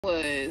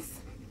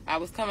I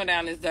was coming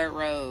down this dirt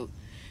road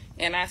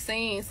and I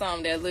seen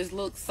something that just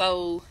looked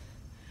so,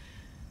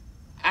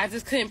 I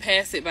just couldn't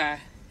pass it by.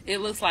 It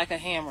looks like a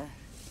hammer.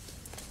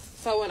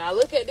 So when I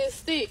look at this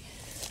stick,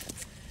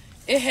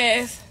 it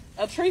has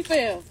a tree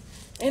fell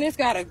and it's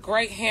got a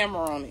great hammer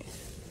on it.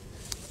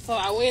 So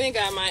I went and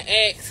got my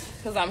axe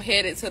because I'm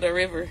headed to the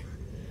river.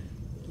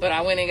 But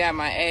I went and got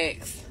my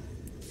axe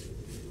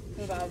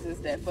because I was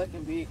just that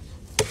fucking bitch.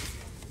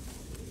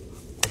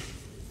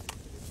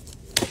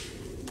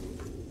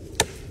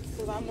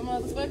 Because I'm the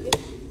motherfucker.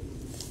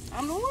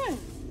 I'm the one.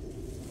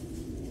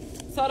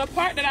 So the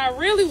part that I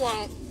really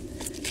want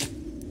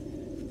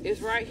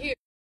is right here.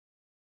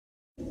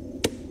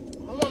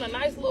 I want a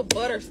nice little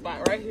butter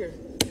spot right here.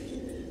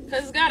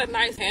 Because it's got a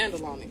nice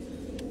handle on it.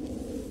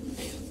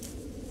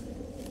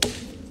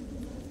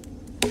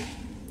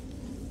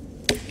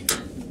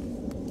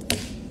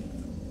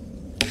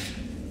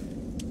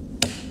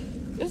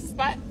 This is the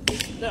spot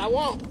that I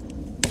want.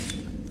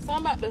 So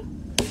I'm about to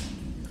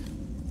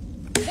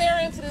tear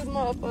into this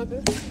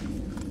motherfucker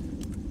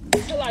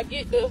until I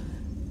get the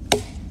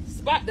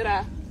spot that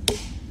I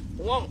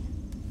want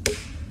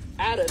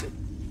out of it.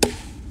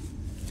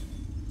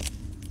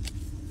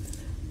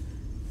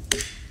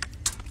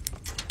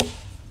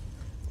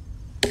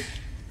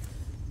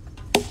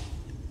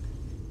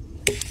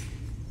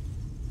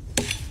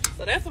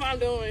 So that's what I'm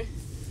doing.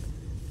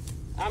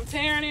 I'm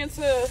tearing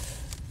into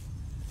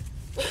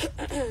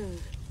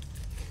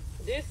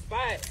this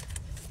spot.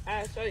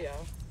 I'll show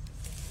y'all.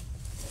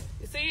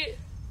 You see it?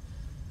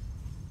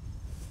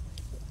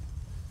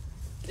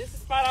 This is the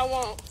spot I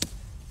want.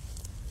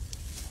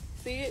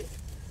 See it?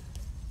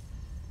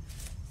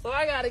 So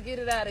I gotta get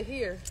it out of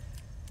here.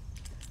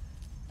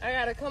 I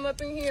gotta come up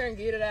in here and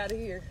get it out of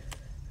here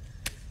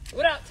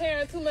without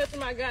tearing too much of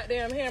my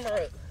goddamn hammer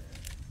up.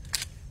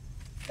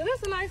 So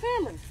that's a nice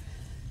hammer.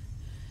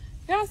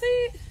 Y'all see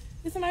it?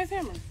 It's a nice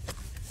hammer.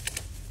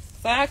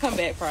 So I'll come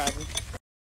back probably.